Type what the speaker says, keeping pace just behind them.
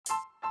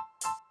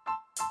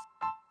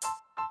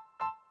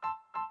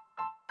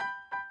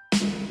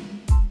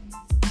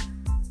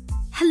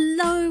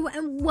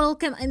and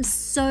welcome. I'm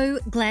so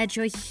glad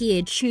you're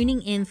here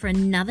tuning in for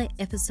another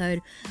episode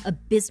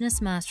of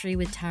Business Mastery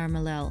with Tara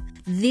Millell.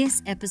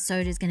 This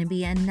episode is going to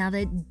be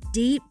another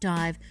deep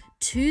dive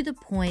to the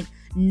point,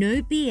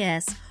 no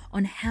BS,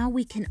 on how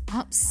we can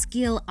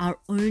upskill our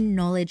own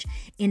knowledge,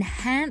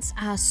 enhance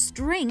our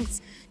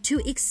strengths to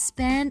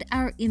expand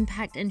our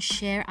impact and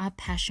share our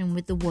passion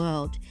with the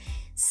world.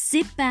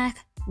 Sit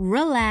back,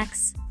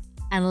 relax,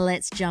 and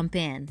let's jump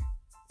in.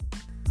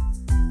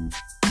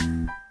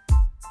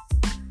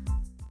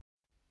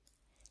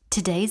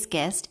 Today's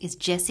guest is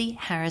Jessie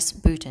Harris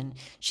Booten.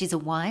 She's a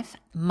wife,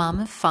 mum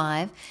of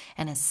 5,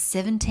 and a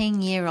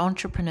 17-year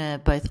entrepreneur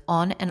both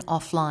on and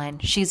offline.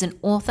 She's an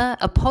author,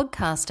 a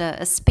podcaster,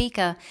 a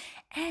speaker,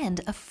 and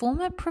a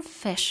former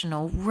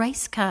professional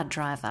race car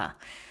driver.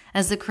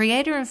 As the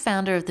creator and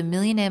founder of the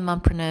Millionaire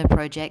Mumpreneur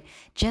Project,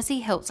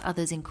 Jessie helps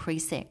others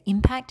increase their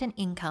impact and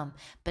income,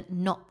 but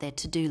not their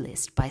to-do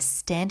list, by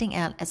standing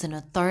out as an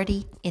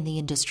authority in the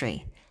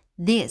industry.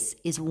 This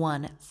is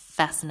one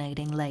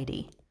fascinating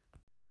lady.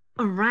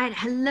 All right.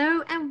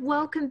 Hello and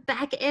welcome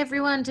back,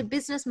 everyone, to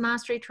Business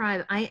Mastery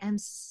Tribe. I am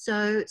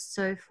so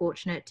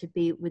fortunate to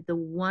be with the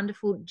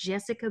wonderful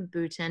Jessica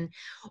Booten,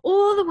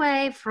 all the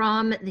way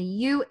from the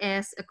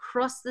US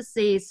across the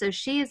seas. So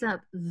she is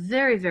up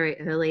very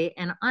early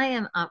and I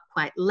am up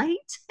quite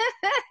late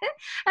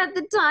at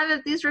the time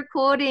of this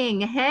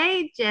recording.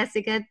 Hey,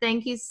 Jessica,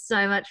 thank you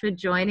so much for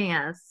joining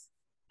us.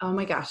 Oh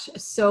my gosh,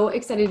 so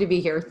excited to be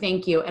here.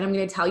 Thank you. And I'm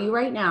going to tell you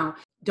right now,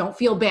 don't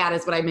feel bad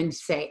is what I meant to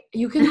say.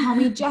 You can call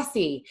me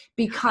Jessie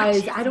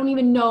because I don't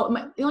even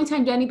know. The only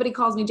time anybody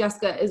calls me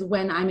Jessica is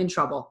when I'm in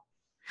trouble.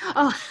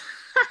 Oh,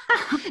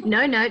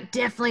 no,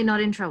 definitely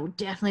not in trouble.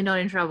 Definitely not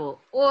in trouble.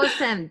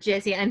 Awesome,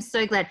 Jessie. I'm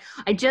so glad.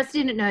 I just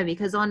didn't know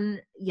because I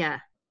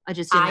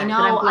just didn't know.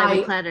 But I'm glad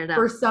we cleared it up.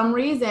 For some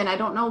reason, I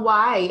don't know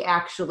why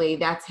actually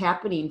that's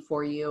happening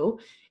for you.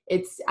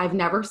 I've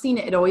never seen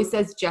it. It always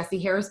says Jessie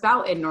Harris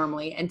Bouton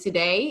normally. And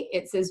today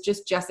it says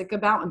just Jessica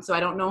Bouton. So I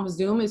don't know if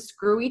Zoom is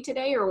screwy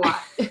today or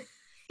what.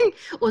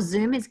 Or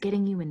Zoom is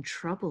getting you in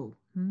trouble.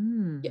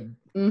 Yeah.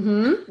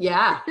 Mm-hmm.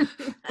 Yeah.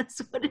 That's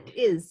what it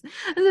is.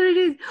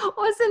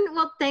 Awesome.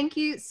 Well, thank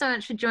you so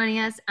much for joining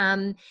us.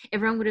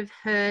 Everyone would have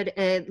heard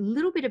a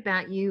little bit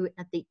about you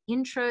at the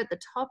intro at the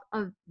top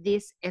of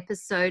this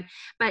episode,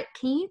 but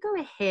can you go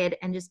ahead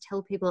and just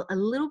tell people a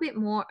little bit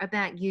more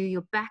about you,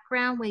 your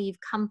background, where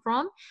you've come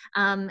from,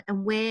 and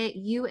where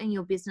you and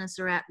your business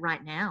are at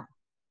right now?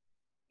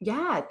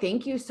 Yeah,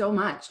 thank you so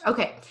much.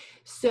 Okay,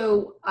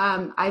 so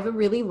I have a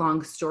really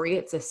long story.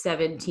 It's a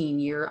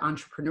 17-year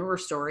entrepreneur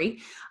story.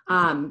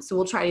 So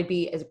we'll try to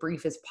be as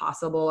brief as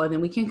possible, and then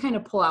we can kind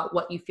of pull out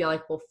what you feel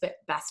like will fit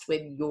best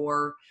with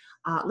your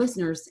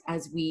listeners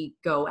as we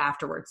go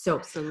afterwards. So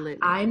Absolutely.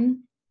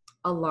 I'm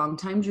a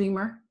longtime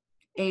dreamer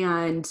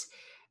and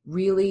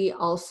really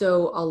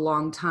also a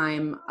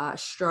longtime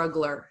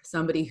struggler,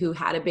 somebody who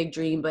had a big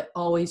dream but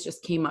always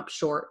just came up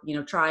short,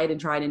 tried and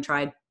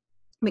tried.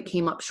 It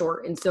came up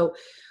short. And so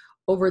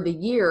over the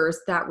years,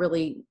 that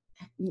really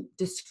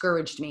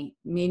discouraged me,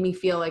 made me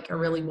feel like I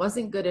really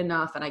wasn't good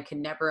enough and I could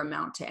never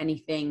amount to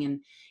anything. And,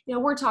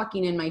 we're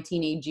talking in my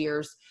teenage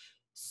years.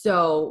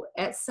 So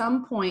at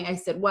some point I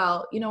said,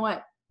 well, you know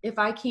what, if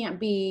I can't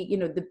be,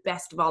 the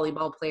best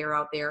volleyball player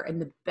out there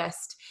and the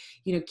best,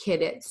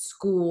 kid at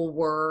school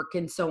work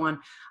and so on,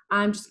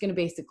 I'm just going to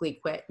basically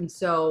quit. And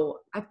so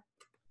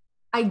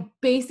I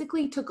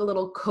basically took a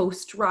little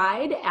coast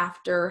ride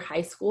after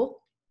high school.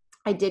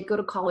 I did go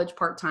to college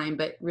part-time,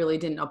 but really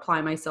didn't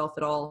apply myself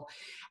at all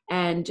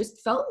and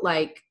just felt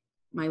like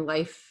my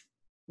life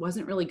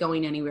wasn't really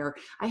going anywhere.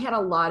 I had a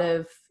lot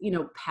of,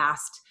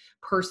 past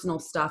personal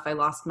stuff. I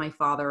lost my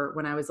father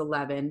when I was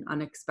 11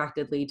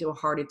 unexpectedly to a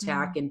heart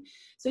attack. And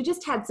so I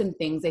just had some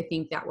things I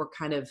think that were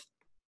kind of,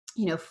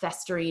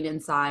 festering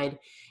inside.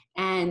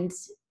 And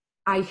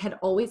I had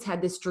always had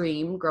this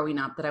dream growing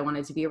up that I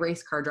wanted to be a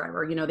race car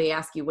driver. They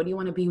ask you, what do you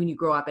want to be when you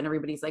grow up? And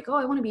everybody's like, oh,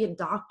 I want to be a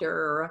doctor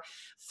or a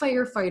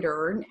firefighter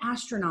or an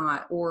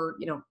astronaut or,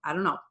 I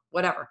don't know,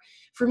 whatever.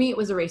 For me, it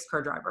was a race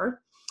car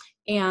driver.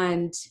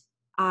 And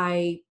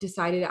I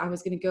decided I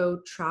was going to go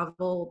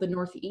travel the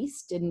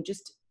Northeast and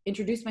just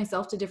introduce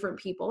myself to different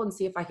people and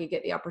see if I could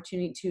get the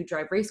opportunity to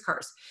drive race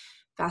cars.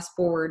 Fast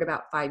forward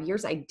about 5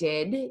 years, I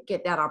did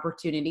get that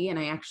opportunity. And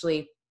I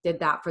actually did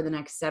that for the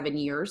next 7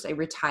 years. I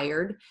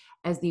retired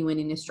as the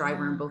winningest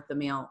driver in both the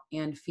male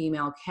and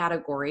female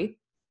category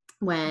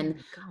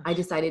when I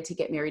decided to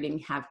get married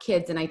and have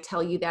kids. And I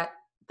tell you that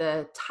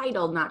the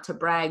title, not to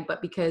brag,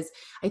 but because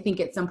I think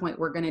at some point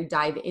we're going to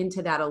dive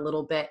into that a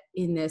little bit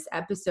in this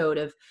episode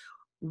of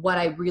what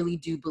I really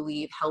do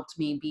believe helped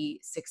me be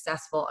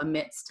successful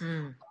amidst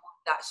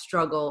that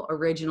struggle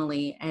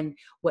originally, and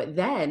what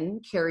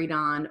then carried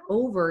on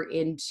over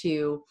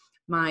into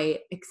my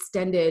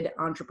extended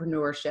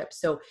entrepreneurship.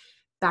 So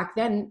back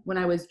then when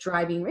I was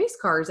driving race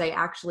cars, I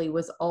actually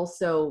was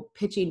also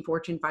pitching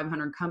Fortune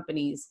 500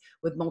 companies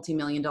with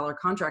multi-million-dollar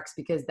contracts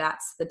because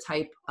that's the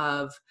type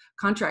of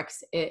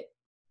contracts it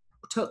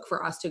took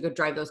for us to go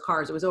drive those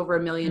cars. It was over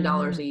 $1 million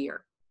a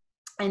year.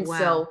 And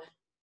so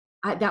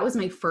that was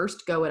my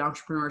first go at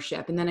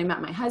entrepreneurship. And then I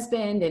met my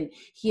husband, and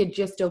he had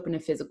just opened a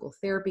physical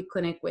therapy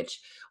clinic, which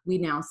we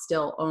now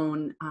still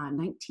own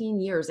 19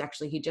 years.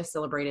 Actually, he just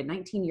celebrated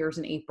 19 years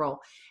in April.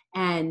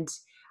 And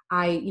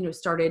I,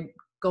 started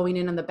going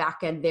in on the back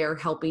end there,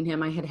 helping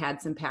him. I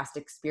had some past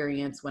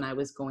experience when I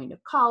was going to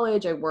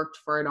college. I worked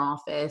for an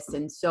office.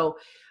 And so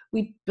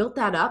we built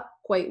that up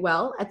quite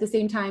well at the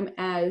same time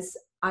as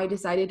I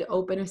decided to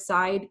open a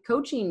side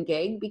coaching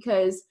gig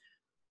because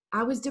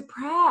I was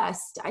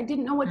depressed. I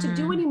didn't know what to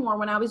do anymore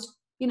when I was,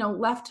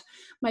 left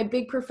my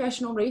big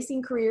professional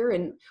racing career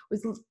and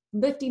was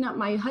lifting up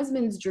my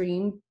husband's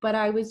dream, but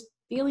I was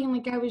feeling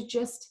like I was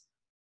just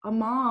a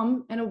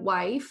mom and a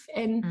wife,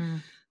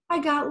 and I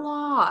got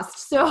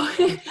lost. So,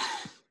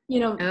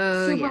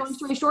 long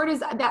story short is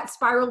that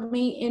spiraled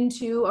me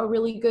into a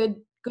really good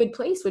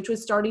place, which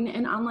was starting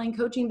an online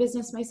coaching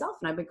business myself.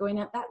 And I've been going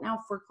at that now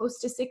for close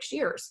to 6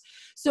 years.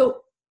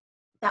 So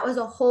that was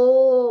a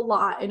whole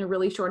lot in a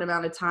really short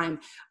amount of time.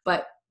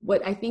 But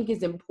what I think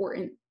is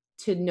important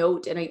to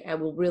note, and I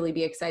will really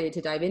be excited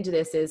to dive into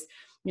this, is,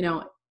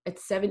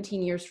 it's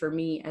 17 years for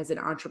me as an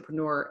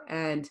entrepreneur,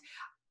 and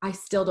I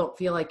still don't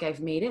feel like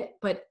I've made it.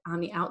 But on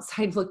the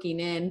outside looking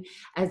in,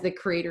 as the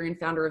creator and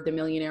founder of the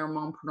Millionaire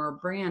Mompreneur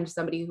brand,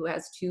 somebody who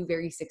has 2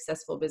 very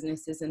successful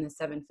businesses in the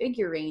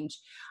 7-figure range,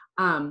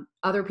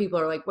 other people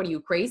are like, what are you,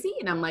 crazy?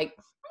 And I'm like,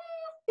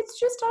 it's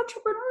just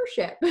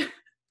entrepreneurship.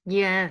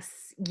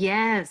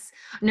 Yes.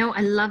 No,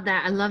 I love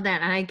that.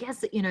 And I guess,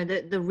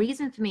 the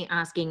reason for me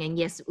asking, and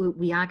yes,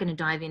 we are going to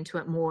dive into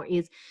it more,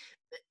 is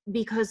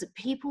because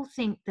people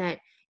think that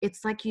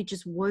it's like you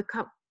just woke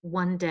up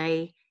one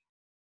day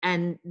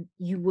and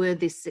you were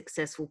this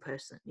successful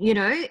person.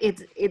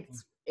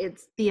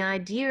 It's the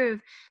idea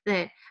of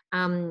that.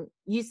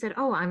 You said,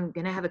 oh, I'm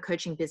going to have a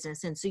coaching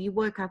business. And so you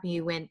woke up and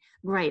you went,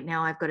 great,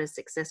 now I've got a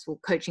successful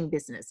coaching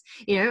business,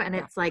 and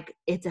it's like,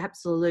 it's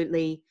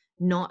absolutely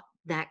not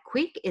that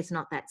quick. It's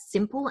not that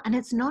simple. And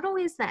it's not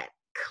always that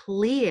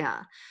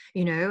clear,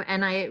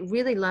 and I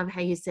really love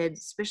how you said,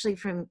 especially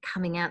from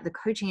coming out, the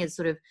coaching has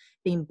sort of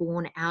been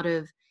born out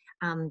of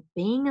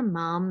being a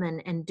mom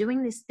and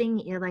doing this thing.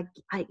 You're like,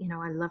 I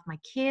love my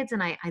kids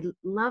and I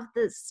love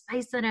the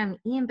space that I'm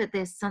in, but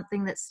there's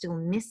something that's still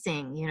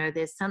missing.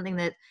 There's something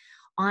that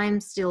I'm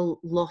still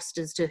lost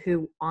as to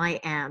who I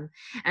am.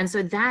 And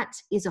so that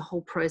is a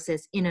whole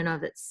process in and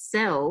of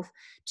itself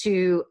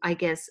to, I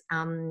guess,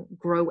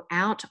 grow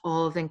out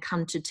of and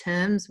come to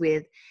terms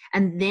with.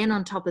 And then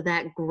on top of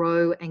that,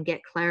 grow and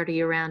get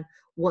clarity around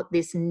what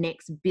this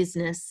next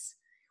business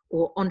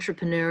or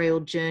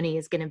entrepreneurial journey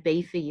is going to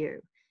be for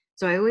you.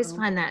 So I always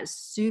find that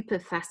super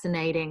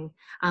fascinating,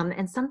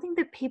 and something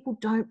that people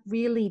don't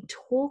really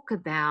talk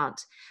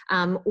about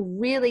or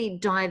really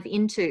dive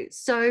into.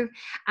 So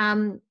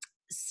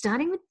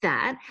starting with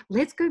that,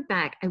 let's go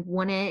back. I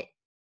want to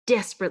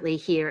desperately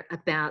hear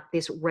about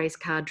this race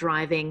car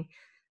driving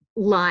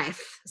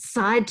life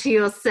side to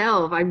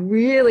yourself. I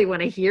really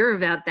want to hear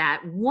about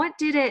that. What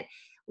did it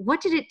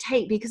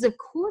take? Because of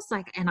course,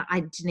 and I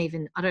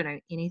don't know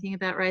anything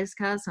about race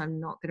cars, so I'm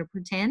not going to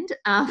pretend.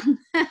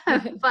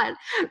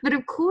 But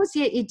of course,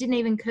 yeah, it didn't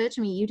even occur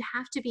to me. You'd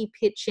have to be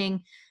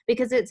pitching,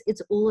 because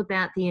it's all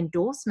about the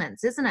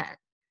endorsements, isn't it?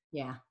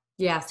 Yeah.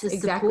 Yes, to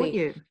exactly. Support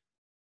you.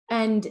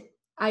 And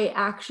I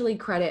actually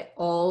credit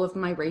all of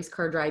my race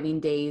car driving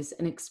days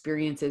and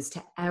experiences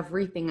to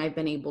everything I've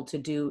been able to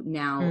do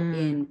now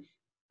in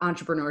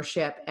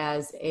entrepreneurship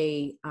as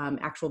a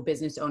actual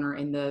business owner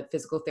in the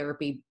physical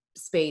therapy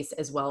space,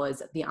 as well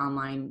as the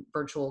online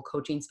virtual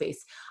coaching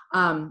space.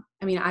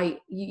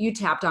 You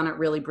tapped on it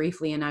really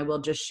briefly, and I will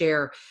just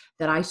share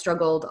that I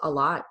struggled a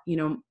lot.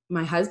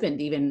 My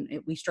husband,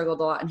 we struggled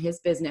a lot in his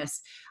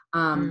business,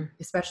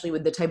 especially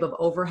with the type of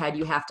overhead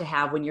you have to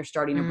have when you're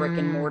starting a brick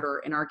and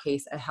mortar, in our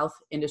case, a health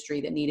industry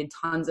that needed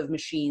tons of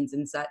machines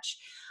and such.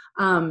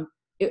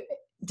 It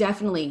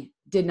definitely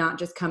did not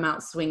just come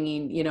out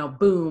swinging,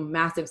 boom,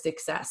 massive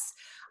success.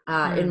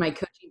 In my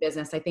coaching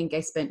business, I think I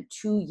spent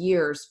 2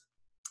 years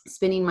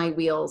spinning my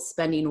wheels,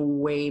 spending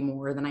way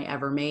more than I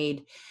ever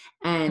made.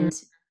 And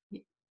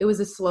it was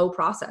a slow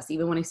process.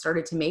 Even when I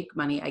started to make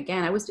money,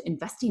 again, I was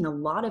investing a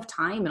lot of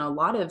time and a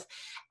lot of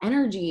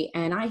energy,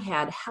 and I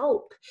had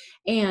help.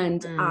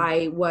 And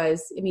I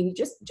was,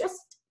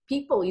 just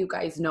people, you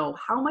guys know,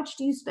 how much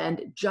do you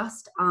spend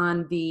just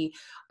on the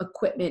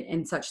equipment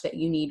and such that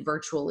you need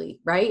virtually,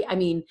 right?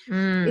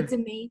 It's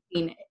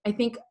amazing. I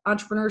think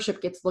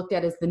entrepreneurship gets looked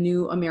at as the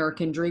new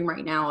American dream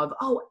right now of,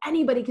 oh,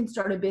 anybody can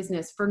start a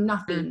business for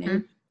nothing.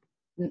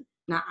 And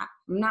I'm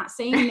not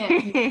saying that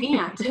you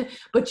can't,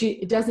 but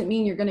it doesn't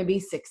mean you're going to be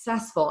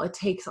successful. It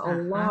takes a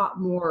lot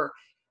more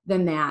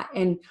than that.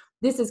 And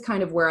this is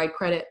kind of where I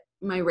credit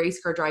my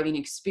race car driving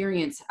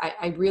experience.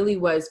 I really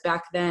was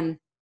back then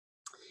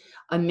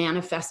a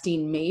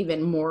manifesting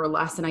maven, more or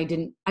less. And I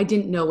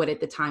didn't know it at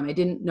the time. I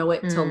didn't know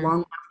it till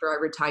long after I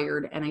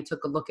retired, and I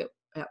took a look at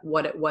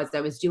what it was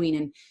I was doing.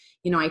 And,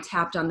 I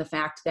tapped on the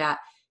fact that,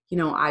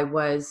 I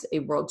was a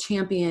world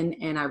champion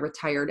and I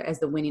retired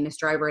as the winningest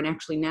driver. And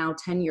actually now,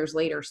 10 years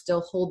later,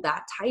 still hold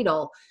that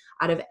title.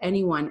 out of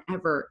anyone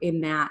ever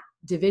in that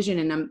division.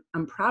 And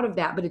I'm proud of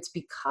that, but it's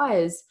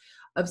because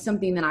of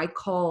something that I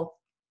call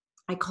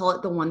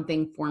it the one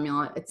thing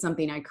formula. It's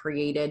something I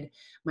created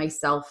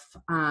myself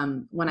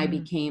when I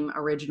became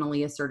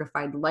originally a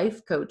certified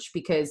life coach,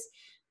 because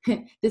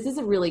this is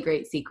a really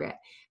great secret.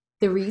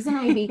 The reason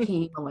I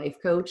became a life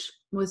coach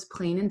was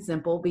plain and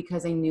simple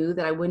because I knew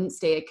that I wouldn't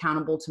stay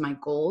accountable to my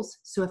goals.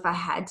 So if I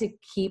had to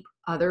keep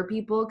other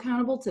people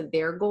accountable to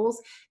their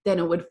goals, then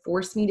it would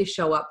force me to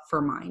show up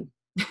for mine.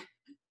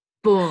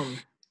 Boom.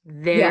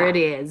 There it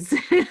is.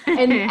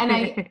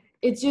 and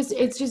it's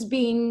just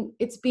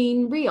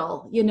being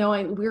real,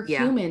 and we're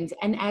humans.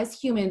 And as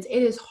humans,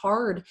 it is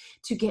hard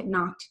to get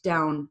knocked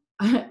down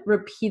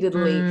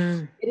repeatedly.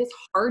 It is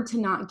hard to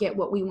not get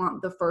what we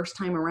want the first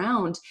time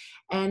around.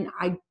 And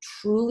I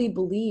truly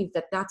believe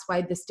that that's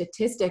why the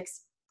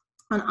statistics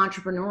on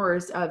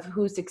entrepreneurs of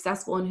who's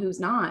successful and who's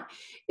not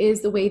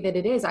is the way that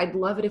it is. I'd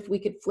love it if we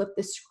could flip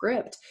the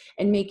script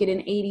and make it an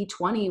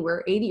 80-20,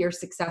 where 80 are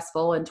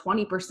successful and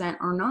 20%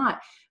 are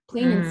not.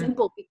 Plain and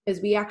simple,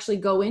 because we actually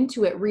go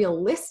into it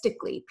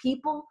realistically.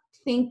 People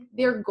think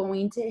they're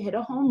going to hit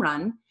a home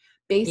run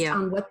based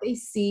on what they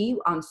see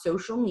on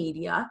social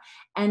media.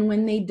 And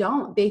when they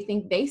don't, they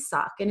think they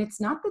suck. And it's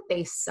not that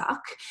they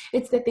suck.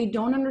 It's that they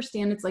don't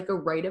understand it's like a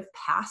rite of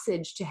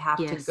passage to have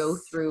to go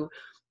through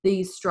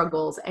these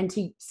struggles and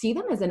to see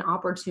them as an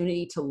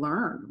opportunity to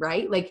learn,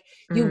 right? Like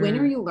you win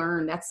or you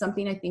learn. That's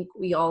something I think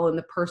we all in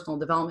the personal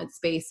development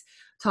space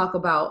talk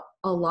about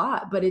a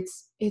lot, but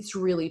it's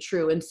really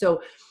true. And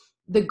so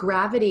the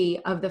gravity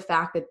of the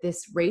fact that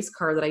this race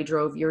car that I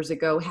drove years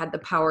ago had the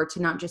power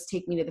to not just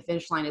take me to the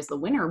finish line as the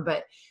winner,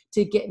 but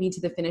to get me to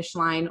the finish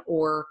line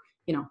or,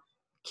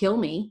 kill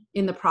me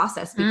in the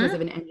process because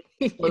of an engine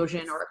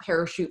explosion or a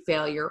parachute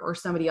failure or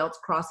somebody else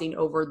crossing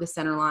over the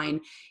center line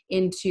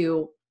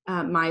into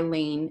my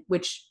lane,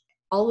 which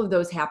all of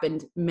those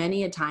happened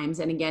many a times.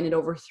 And again, at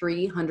over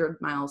 300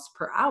 miles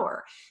per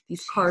hour,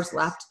 these cars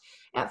left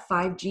at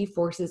 5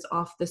 G-forces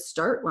off the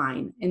start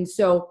line. And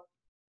so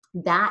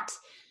that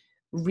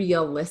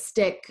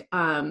realistic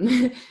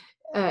reality,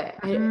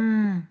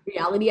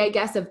 I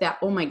guess, of that,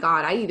 oh my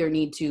God, I either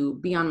need to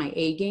be on my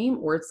A game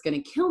or it's going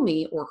to kill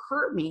me or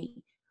hurt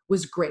me,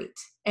 was great.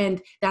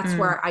 And that's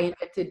where I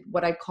invented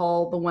what I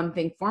call the one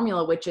thing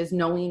formula, which is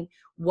knowing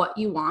what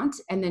you want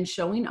and then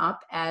showing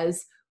up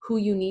as who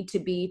you need to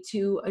be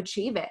to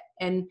achieve it.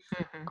 And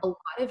a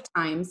lot of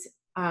times,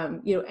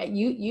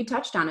 you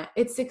touched on it.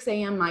 It's 6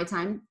 a.m. my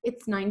time.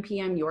 It's 9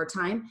 p.m. your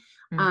time.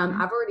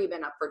 I've already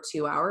been up for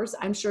 2 hours.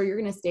 I'm sure you're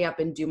going to stay up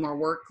and do more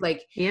work.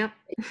 Like it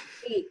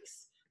takes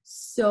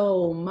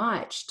so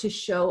much to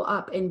show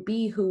up and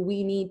be who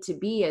we need to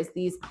be as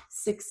these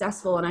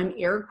successful, and I'm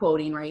air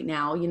quoting right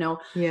now,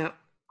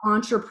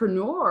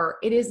 entrepreneur.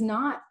 It is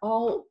not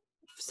all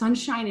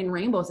sunshine and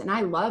rainbows. And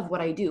I love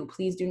what I do.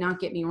 Please do not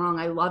get me wrong.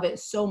 I love it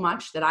so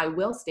much that I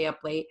will stay up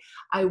late.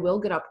 I will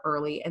get up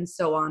early and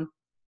so on.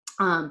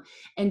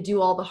 And do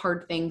all the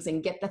hard things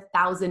and get the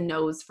 1,000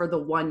 no's for the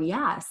one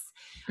yes.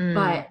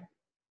 But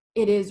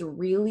it is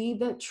really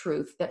the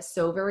truth that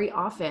so very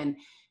often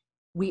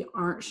we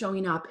aren't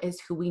showing up as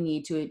who we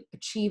need to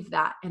achieve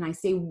that. And I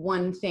say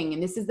one thing,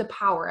 and this is the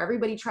power.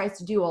 Everybody tries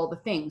to do all the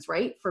things,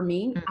 right? For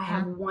me, I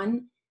have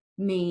one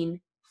main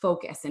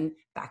focus. And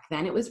back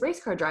then it was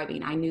race car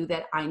driving. I knew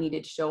that I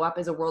needed to show up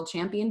as a world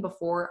champion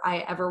before I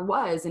ever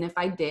was. And if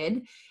I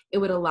did, it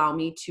would allow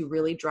me to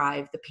really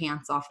drive the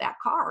pants off that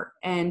car.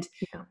 And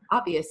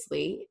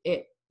obviously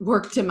it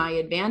worked to my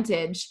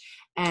advantage.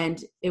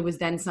 And it was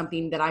then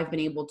something that I've been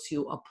able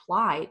to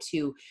apply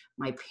to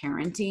my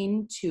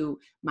parenting, to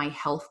my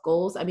health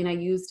goals. I mean, I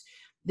used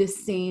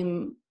this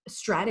same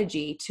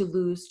strategy to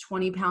lose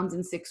 20 pounds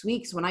in 6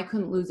 weeks when I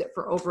couldn't lose it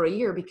for over a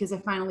year because I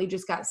finally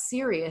just got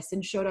serious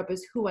and showed up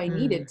as who I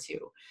needed to.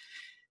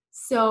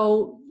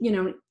 So,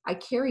 I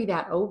carry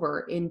that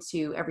over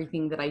into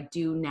everything that I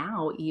do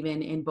now,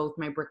 even in both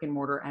my brick and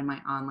mortar and my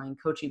online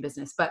coaching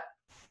business. But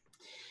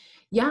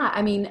yeah,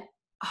 I mean,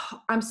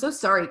 I'm so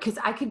sorry because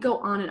I could go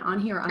on and on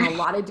here on a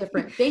lot of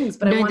different things,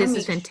 but I want to make this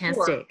is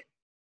fantastic. Sure,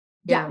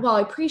 yeah. Well,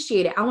 I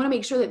appreciate it. I want to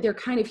make sure that they're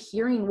kind of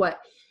hearing what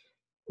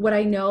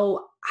I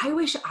know I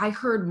wish I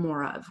heard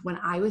more of when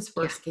I was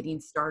first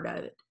getting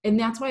started. And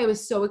that's why I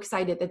was so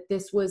excited that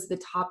this was the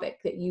topic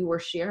that you were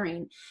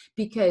sharing,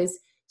 because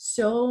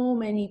so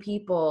many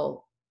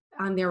people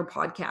on their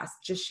podcast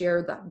just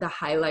share the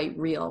highlight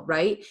reel,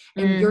 right?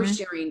 And you're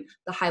sharing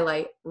the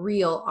highlight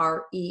reel,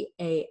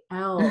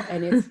 REAL.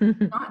 And it's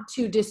not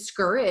to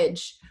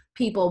discourage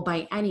people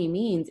by any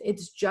means.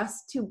 It's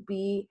just to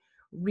be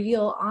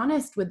real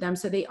honest with them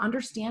so they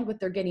understand what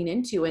they're getting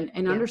into and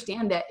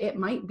understand that it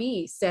might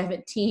be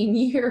 17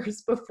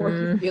 years before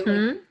you feel like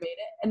you've made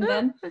it. And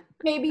then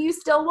maybe you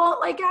still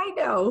won't, like I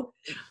know.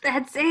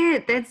 That's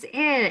it.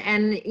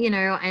 And,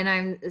 and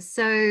I'm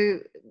so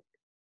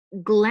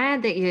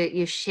glad that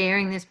you're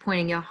sharing this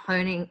point and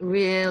you're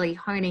really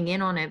honing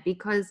in on it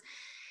because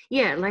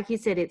like you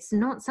said, it's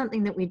not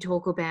something that we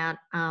talk about.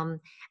 And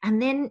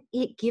then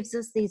it gives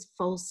us these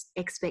false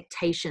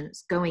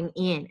expectations going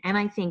in. And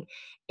I think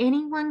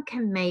anyone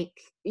can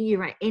make, you're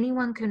right,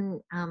 anyone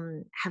can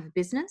have a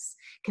business,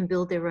 can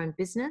build their own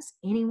business.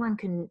 Anyone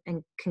can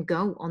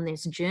go on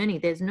this journey.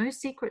 There's no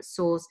secret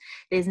sauce.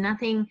 There's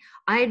nothing,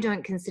 I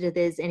don't consider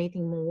there's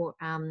anything more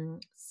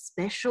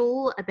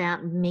special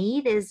about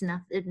me. There's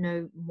nothing,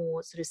 no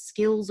more sort of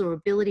skills or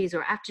abilities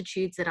or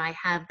aptitudes that I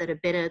have that are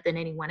better than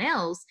anyone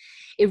else.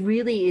 It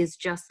really is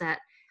just that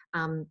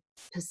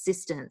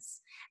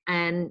persistence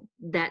and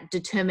that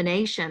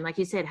determination, like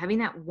you said, having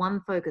that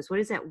one focus. What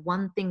is that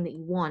one thing that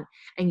you want?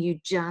 And you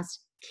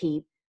just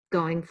keep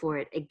going for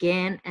it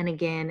again and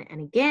again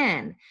and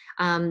again.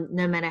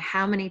 No matter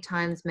how many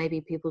times maybe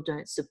people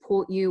don't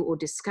support you or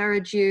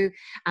discourage you,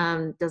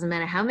 doesn't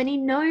matter how many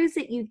no's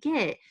that you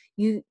get,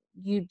 you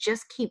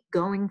just keep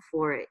going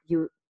for it.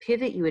 You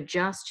pivot, you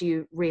adjust,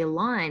 you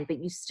realign, but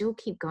you still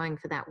keep going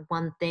for that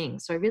one thing.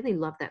 So I really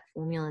love that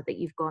formula that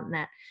you've gotten,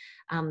 that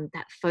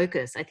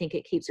focus. I think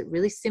it keeps it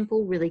really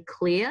simple, really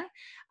clear.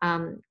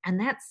 And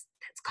that's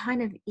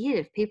kind of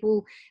it.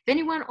 If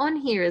anyone on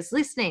here is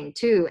listening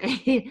to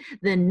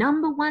the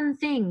number one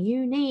thing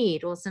you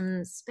need or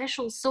some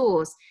special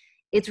sauce,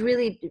 it's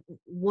really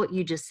what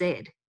you just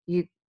said.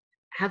 You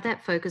have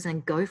that focus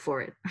and go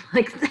for it.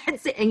 Like,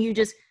 that's it. And you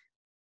just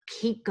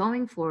keep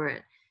going for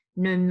it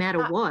no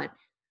matter what.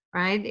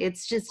 Right?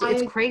 It's just,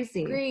 it's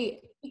crazy. I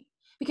agree.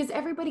 Because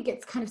everybody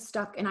gets kind of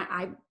stuck, and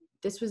I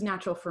this was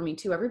natural for me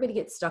too. Everybody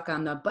gets stuck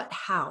on the, but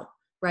how,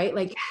 right?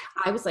 Like,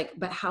 I was like,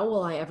 but how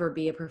will I ever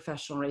be a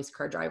professional race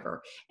car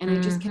driver? And I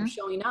just kept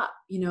showing up,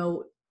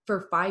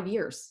 for 5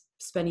 years,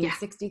 spending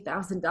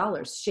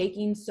 $60,000,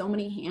 shaking so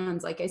many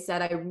hands. Like I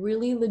said, I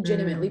really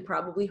legitimately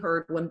probably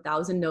heard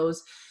 1,000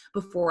 no's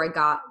before I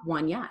got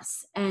one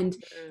yes. And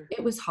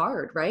it was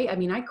hard, right? I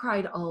mean, I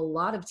cried a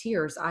lot of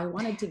tears. I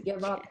wanted to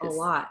give up a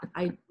lot.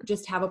 I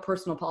just have a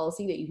personal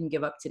policy that you can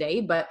give up today,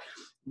 but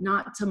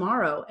not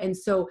tomorrow. And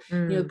so,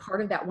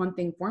 part of that one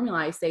thing formula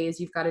I say is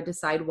you've got to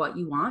decide what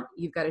you want.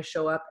 You've got to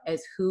show up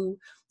as who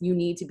you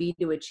need to be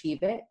to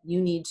achieve it.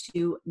 You need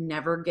to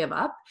never give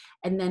up.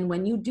 And then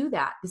when you do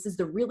that, this is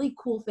the really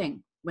cool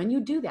thing. When you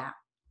do that,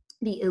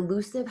 the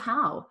elusive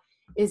how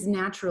is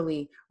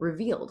naturally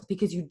revealed,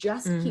 because you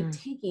just keep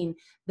taking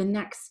the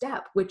next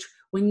step, which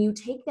when you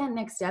take that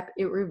next step,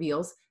 it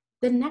reveals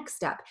the next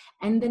step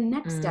and the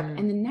next step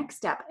and the next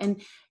step.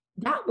 And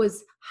that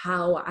was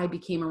how I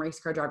became a race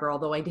car driver,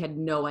 although I had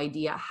no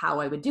idea how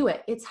I would do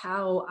it. It's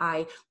how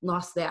I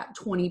lost that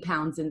 20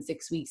 pounds in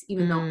 6 weeks,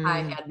 even though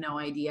I had no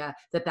idea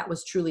that that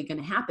was truly going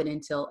to happen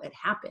until it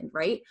happened.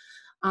 Right.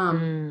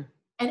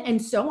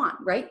 And so on.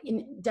 Right.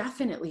 And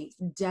definitely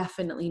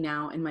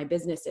now in my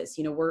businesses,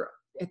 we're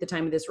at the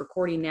time of this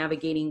recording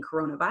navigating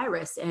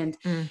coronavirus, and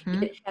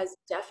it has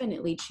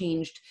definitely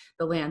changed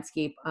the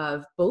landscape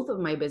of both of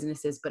my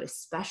businesses, but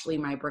especially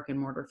my brick and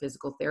mortar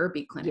physical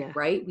therapy clinic,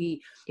 right?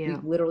 We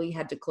literally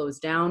had to close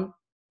down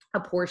a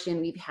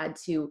portion. We've had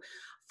to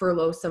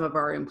furlough some of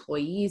our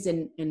employees.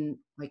 And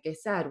like I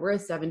said, we're a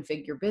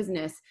 7-figure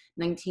business,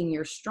 19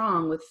 years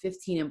strong with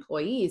 15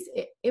 employees.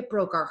 It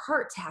broke our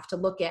heart to have to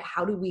look at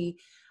how do we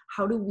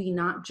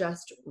not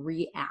just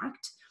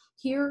react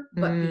here,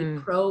 but be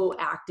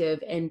proactive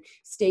and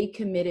stay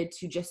committed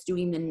to just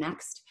doing the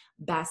next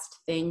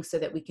best thing so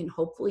that we can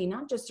hopefully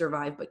not just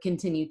survive, but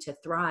continue to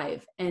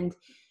thrive. And,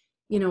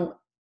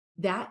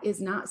 that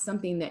is not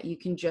something that you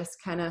can just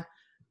kind of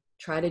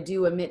try to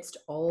do amidst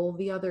all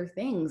the other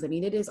things. I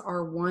mean, it is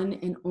our one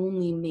and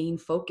only main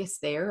focus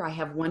there. I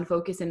have one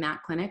focus in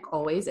that clinic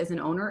always as an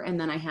owner, and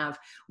then I have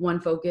one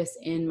focus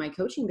in my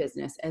coaching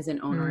business as an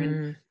owner.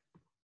 And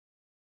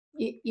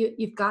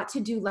you've got to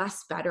do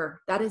less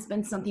better. That has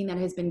been something that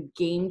has been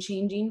game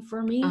changing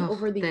for me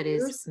over the years. That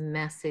is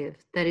massive.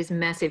 That is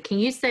massive. Can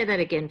you say that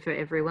again for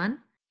everyone?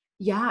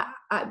 Yeah,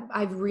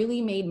 I've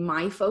really made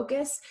my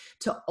focus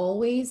to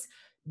always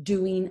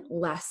doing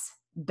less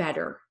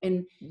better.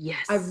 And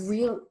yes,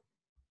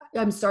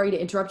 I'm sorry to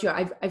interrupt you.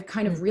 I've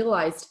kind of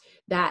realized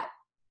that,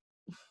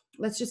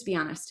 let's just be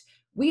honest,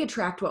 we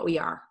attract what we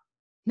are,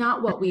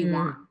 not what we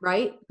want,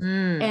 right?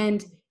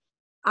 And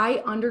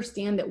I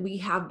understand that we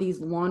have these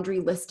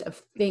laundry list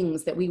of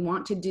things that we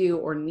want to do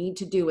or need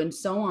to do and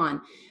so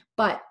on.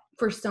 But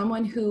for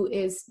someone who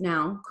is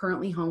now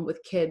currently home with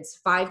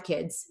 5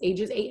 kids,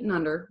 ages 8 and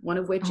under, one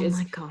of which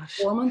is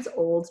 4 months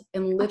old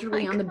and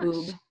literally on the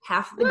boob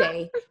half the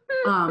day,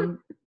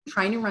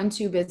 trying to run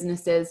 2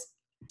 businesses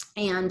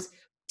and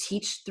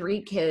teach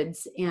 3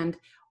 kids and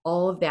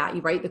all of that,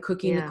 you right? The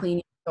cooking, the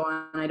cleaning, so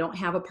on. I don't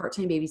have a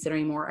part-time babysitter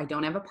anymore. I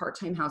don't have a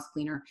part-time house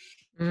cleaner.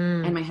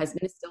 And my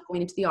husband is still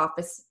going into the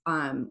office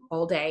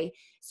all day.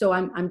 So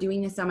I'm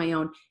doing this on my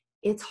own.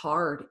 It's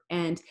hard.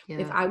 And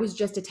if I was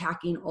just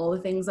attacking all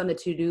the things on the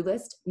to-do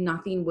list,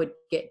 nothing would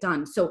get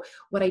done. So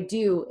what I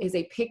do is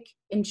I pick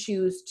and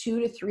choose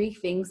 2 to 3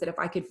 things that if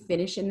I could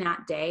finish in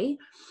that day,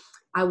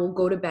 I will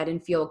go to bed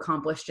and feel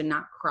accomplished and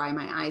not cry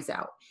my eyes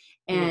out.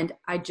 And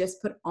I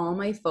just put all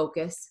my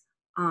focus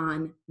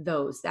on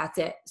those. That's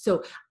it.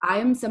 So I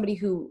am somebody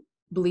who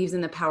believes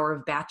in the power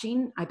of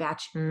batching. I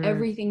batch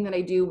everything that I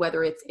do,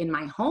 whether it's in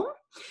my home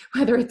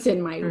whether it's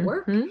in my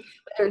work, Mm-hmm.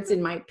 whether it's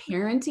in my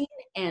parenting.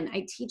 And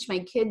I teach my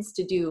kids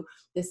to do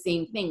the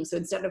same thing. So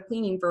instead of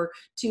cleaning for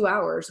 2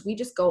 hours, we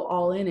just go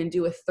all in and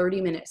do a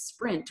 30-minute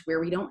sprint where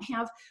we don't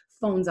have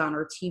phones on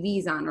or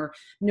TVs on or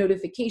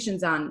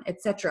notifications on,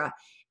 etc.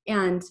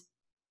 And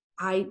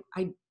I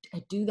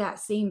do that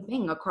same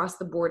thing across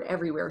the board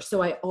everywhere.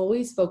 So I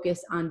always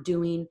focus on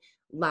doing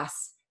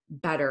less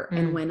better.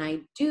 And when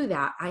I do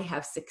that, I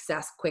have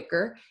success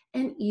quicker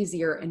and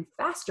easier and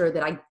faster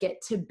that I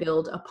get to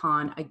build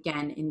upon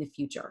again in the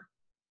future.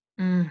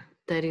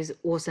 That is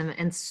awesome.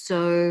 And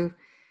so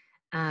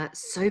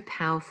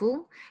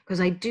powerful,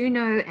 because I do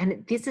know,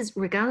 and this is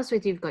regardless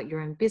whether you've got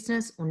your own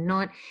business or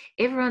not,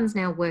 everyone's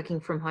now working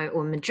from home,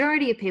 or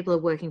majority of people are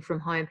working from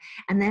home.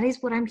 And that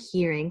is what I'm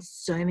hearing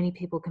so many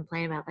people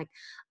complain about, like,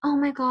 oh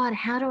my God,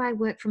 how do I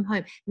work from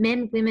home?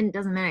 Men, women,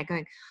 doesn't matter,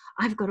 going,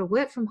 I've got to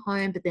work from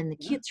home, but then the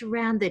kids are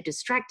around, they're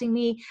distracting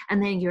me,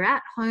 and then you're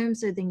at home,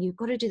 so then you've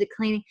got to do the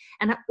cleaning.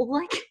 And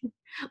all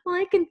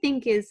I can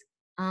think is,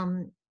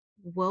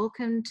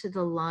 welcome to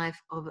the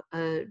life of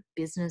a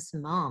business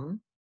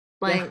mom,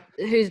 like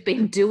who's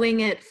been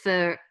doing it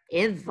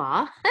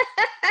forever.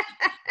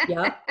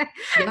 Yeah,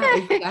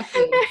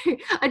 exactly.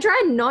 I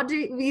try not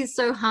to be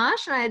so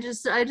harsh, and I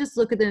just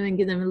look at them and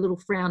give them a little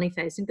frowny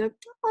face and go,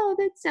 oh,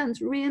 that sounds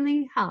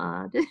really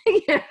hard. That's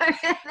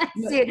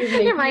it.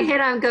 In my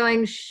head I'm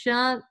going,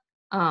 shut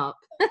up.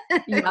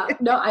 Yeah,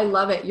 no, I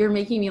love it. You're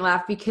making me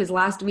laugh, because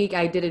last week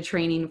I did a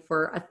training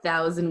for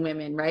 1,000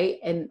 women, right?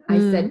 And I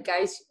said,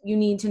 guys, you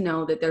need to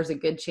know that there's a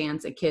good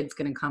chance a kid's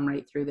going to come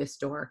right through this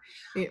door.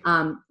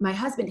 Yeah. My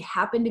husband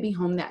happened to be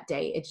home that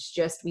day. It's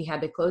just, we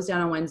had to close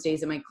down on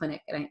Wednesdays in my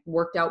clinic, and it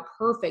worked out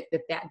perfect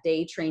that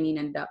day training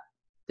ended up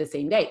the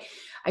same day.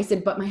 I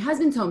said, but my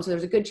husband's home, so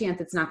there's a good chance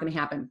it's not going to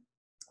happen.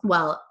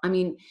 Well, I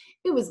mean,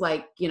 it was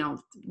like,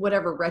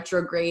 whatever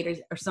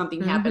retrograde or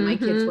something happened. My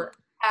kids were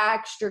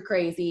extra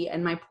crazy,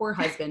 and my poor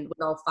husband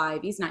with all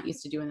 5, he's not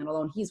used to doing it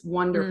alone. He's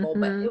wonderful,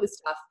 but it was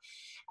tough.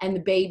 And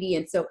the baby,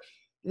 and so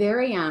there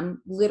I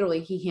am, literally,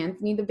 he hands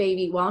me the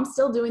baby while I'm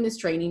still doing this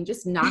training,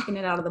 just knocking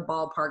it out of the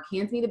ballpark,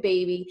 hands me the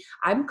baby.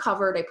 I'm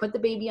covered. I put the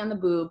baby on the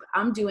boob.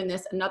 I'm doing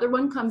this. Another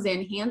one comes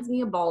in, hands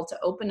me a ball to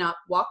open up,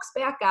 walks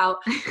back out,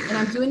 and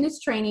I'm doing this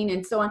training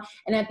and so on.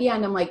 And at the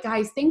end, I'm like,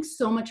 guys, thanks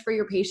so much for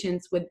your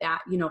patience with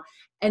that,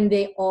 and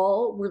they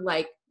all were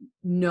like,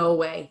 no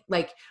way.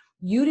 Like,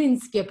 you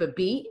didn't skip a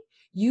beat.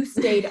 You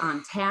stayed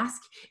on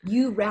task.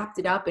 You wrapped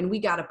it up, and we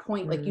got a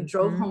point. Like, you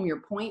drove home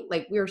your point.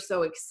 Like, we were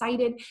so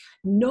excited.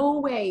 No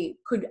way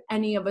could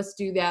any of us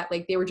do that.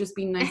 Like, they were just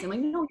being nice. I'm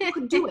like, no, you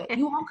could do it.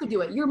 You all could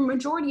do it. Your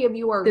majority of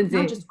you are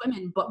not just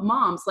women, but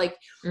moms. Like,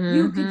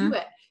 you could do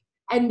it.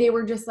 And they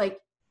were just like,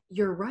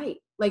 you're right.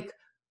 Like,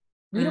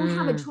 we don't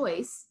have a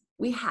choice.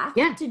 We have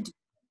to do it.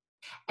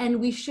 And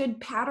we should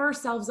pat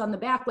ourselves on the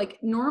back. Like,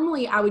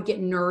 normally I would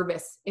get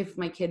nervous if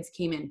my kids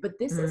came in, but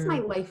this is my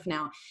life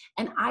now.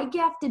 And I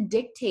have to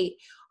dictate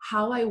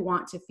how I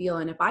want to feel.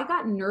 And if I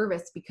got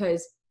nervous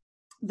because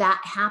that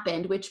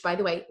happened, which, by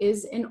the way,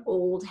 is an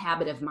old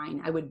habit of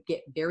mine, I would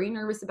get very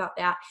nervous about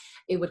that.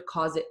 I would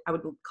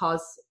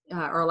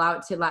or allow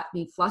it to let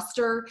me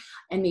fluster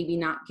and maybe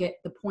not get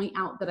the point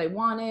out that I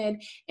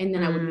wanted. And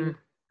then I would be the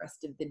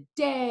rest of the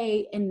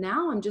day. And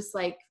now I'm just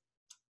like,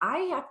 I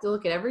have to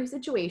look at every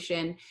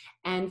situation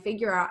and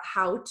figure out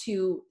how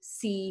to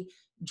see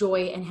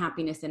joy and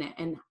happiness in it,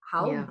 and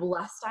how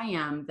blessed I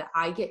am that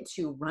I get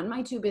to run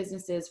my 2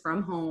 businesses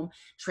from home,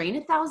 train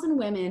 1,000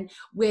 women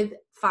with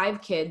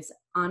 5 kids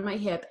on my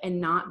hip,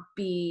 and not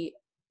be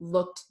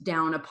looked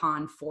down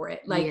upon for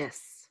it. Like,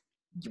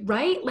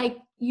 right? Like,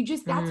 you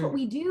just, that's what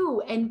we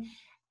do. And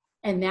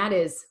that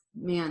is,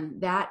 man,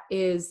 that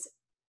is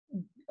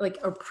like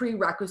a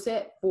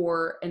prerequisite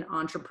for an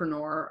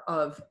entrepreneur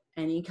of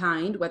any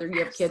kind, whether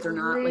you have kids or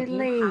not. Like,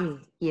 you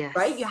have,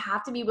 right? You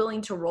have to be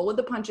willing to roll with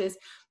the punches,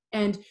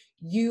 and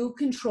you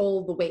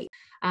control the weight.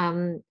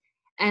 And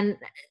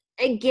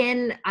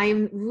again,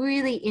 I'm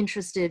really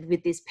interested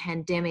with this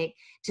pandemic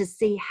to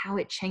see how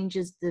it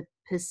changes the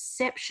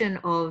perception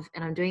of,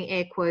 and I'm doing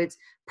air quotes,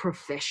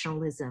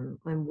 professionalism,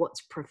 and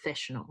what's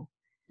professional,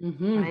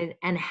 right?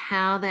 And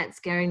how that's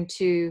going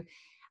to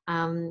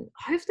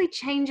hopefully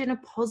change in a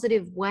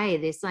positive way.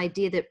 This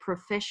idea that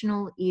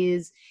professional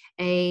is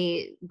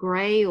a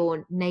gray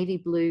or navy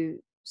blue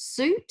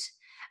suit,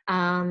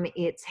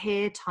 it's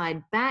hair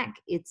tied back,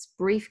 it's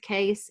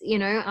briefcase,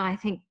 I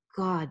think,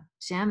 God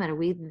damn it, are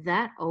we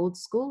that old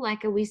school?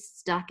 Like, are we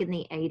stuck in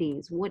the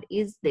 80s? What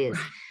is this?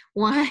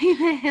 Why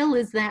the hell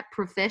is that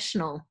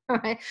professional?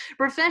 Right?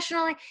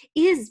 Professional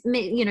is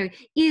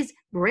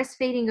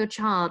breastfeeding your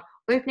child,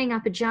 opening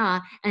up a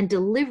jar and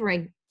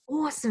delivering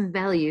awesome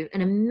value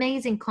and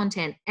amazing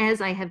content, as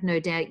I have no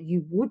doubt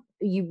you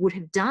would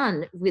have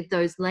done with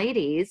those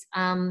ladies.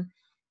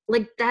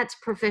 Like, that's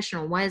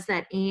professional. Why is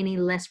that any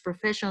less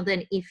professional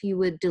than if you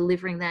were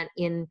delivering that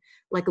in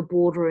like a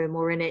boardroom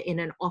or in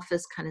an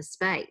office kind of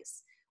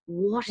space?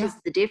 What is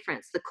the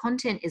difference? The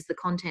content is the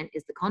content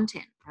is the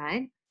content,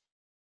 right?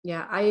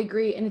 Yeah, I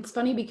agree. And it's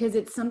funny because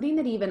it's something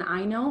that even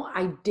I know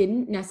I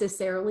didn't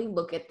necessarily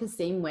look at the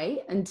same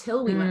way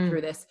until we went Mm,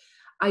 through this.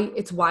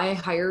 It's why I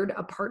hired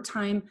a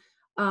part-time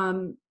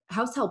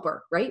house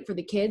helper, right, for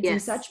the kids and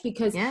yes. such,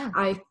 because Yeah.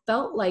 I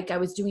felt like I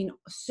was doing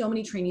so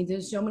many trainings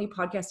and so many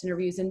podcast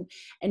interviews and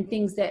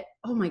things that,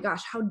 oh my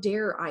gosh, how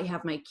dare I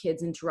have my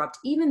kids interrupt?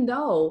 Even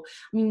though,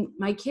 I mean,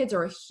 my kids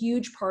are a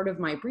huge part of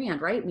my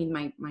brand, right? I mean,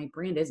 my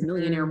brand is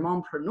Millionaire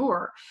Mm,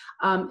 Mompreneur.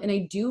 And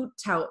I do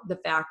tout the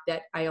fact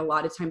that I a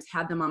lot of times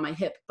had them on my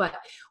hip. But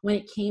when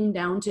it came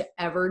down to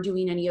ever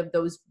doing any of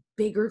those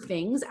bigger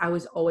things, I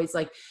was always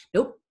like,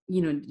 nope.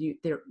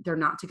 They're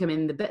not to come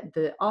in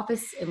the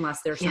office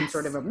unless there's some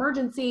sort of yes.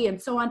 emergency and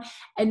so on.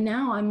 And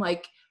now I'm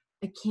like,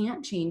 I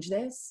can't change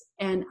this.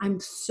 And I'm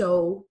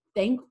so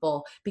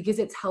thankful because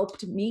it's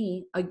helped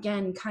me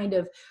again, kind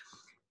of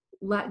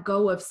let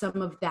go of some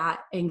of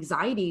that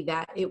anxiety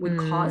that it would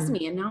cause Mm.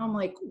 me. And now I'm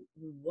like,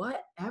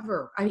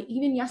 whatever.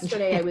 Even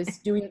yesterday I was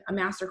doing a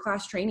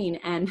masterclass training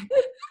and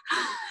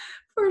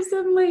for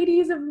some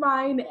ladies of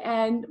mine,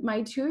 and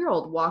my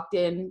 2-year-old walked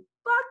in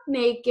buck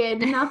naked,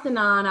 nothing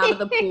on, out of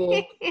the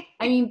pool.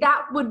 I mean,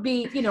 that would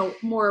be,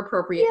 more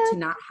appropriate Yeah. to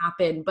not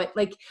happen. But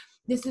like,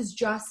 this is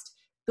just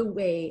the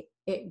way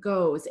it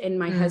goes. And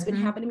my husband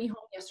Mhm. happened to be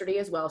home yesterday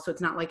as well. So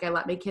it's not like I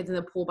let my kids in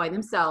the pool by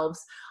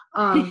themselves.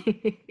 Um,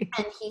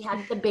 and he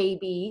had the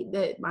baby,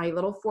 my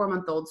little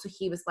 4-month-old. So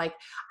he was like,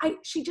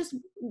 she just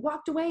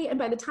walked away. And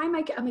by the time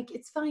I'm like,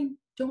 it's fine.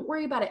 Don't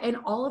worry about it. And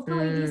all of the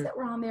ladies Mm, that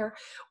were on there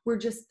were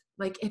just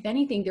like, if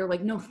anything, they're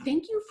like, no,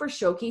 thank you for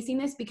showcasing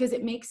this, because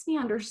it makes me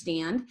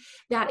understand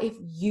that if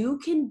you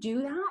can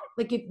do that,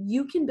 like if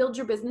you can build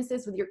your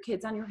businesses with your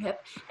kids on your hip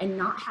and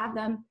not have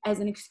them as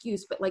an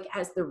excuse, but like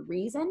as the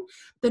reason,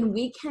 then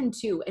we can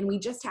too. And we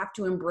just have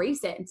to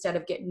embrace it instead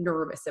of get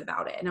nervous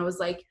about it. And I was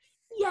like,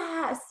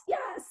 yes,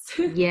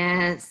 yes.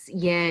 yes.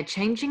 Yeah.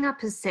 Changing our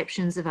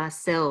perceptions of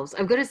ourselves.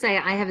 I've got to say,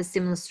 I have a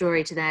similar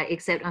story to that,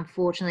 except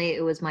unfortunately,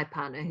 it was my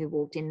partner who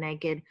walked in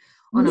naked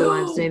on a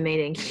live No. Zoom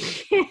meeting.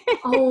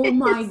 Oh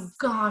my Yes.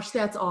 gosh,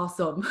 that's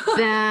awesome.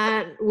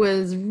 That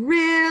was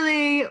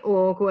really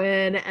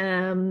awkward.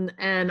 And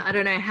I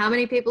don't know how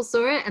many people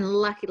saw it, and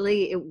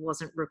luckily it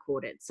wasn't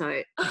recorded. So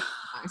thank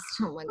Christ.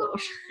 Oh my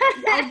gosh.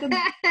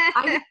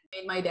 I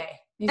made my day.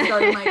 You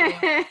started my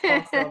day.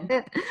 Awesome.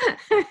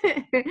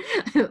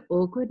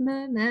 Awkward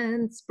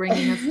moments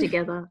bringing us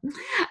together.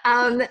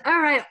 All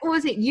right,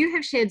 awesome. You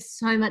have shared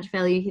so much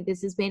value here.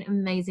 This has been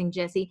amazing,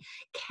 Jessie.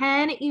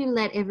 Can you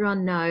let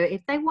everyone know if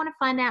they want to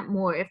find out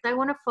more, if they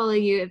want to follow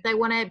you, if they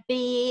want to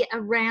be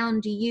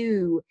around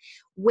you,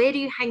 where do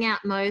you hang out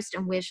most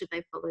and where should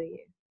they follow you?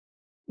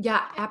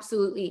 Yeah,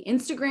 absolutely.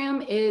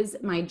 Instagram is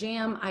my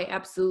jam. I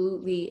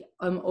absolutely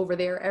am over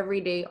there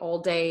every day, all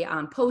day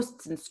on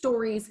posts and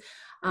stories,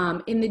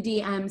 in the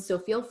DM. So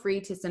feel free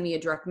to send me a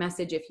direct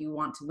message if you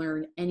want to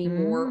learn any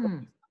more, or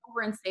Mm.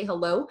 over and say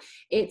hello.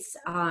 It's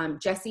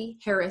Jessie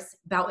Harris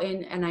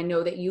Boughton, and I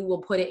know that you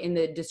will put it in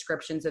the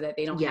description so that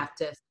they don't Yeah. have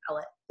to spell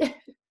it.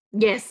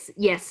 Yes,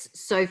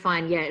 so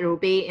fine. Yeah, it'll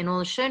be in all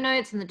the show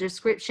notes and the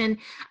description.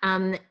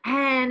 And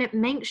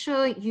make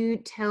sure you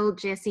tell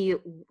Jessie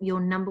your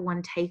number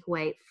one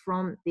takeaway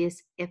from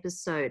this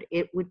episode.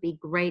 It would be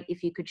great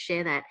if you could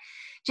share that.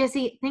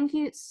 Jessie, thank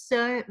you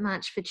so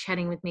much for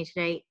chatting with me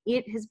today.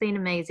 It has been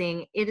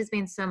amazing. It has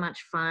been so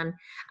much fun.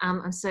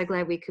 I'm so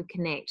glad we could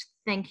connect.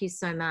 Thank you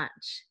so much.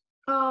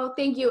 Oh,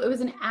 thank you. It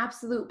was an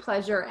absolute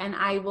pleasure, and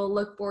I will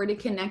look forward to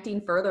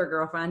connecting further,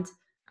 girlfriend.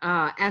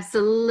 Oh,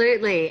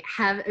 absolutely.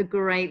 Have a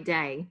great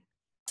day.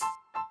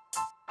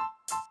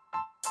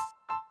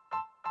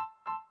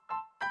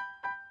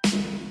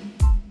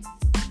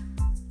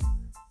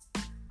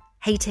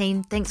 Hey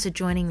team, thanks for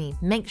joining me.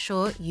 Make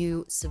sure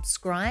you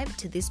subscribe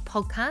to this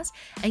podcast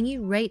and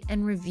you rate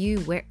and review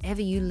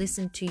wherever you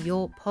listen to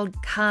your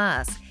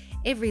podcast.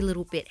 Every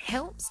little bit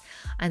helps.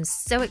 I'm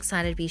so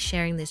excited to be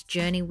sharing this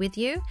journey with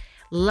you.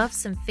 Love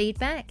some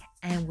feedback,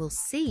 and we'll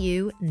see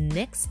you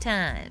next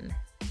time.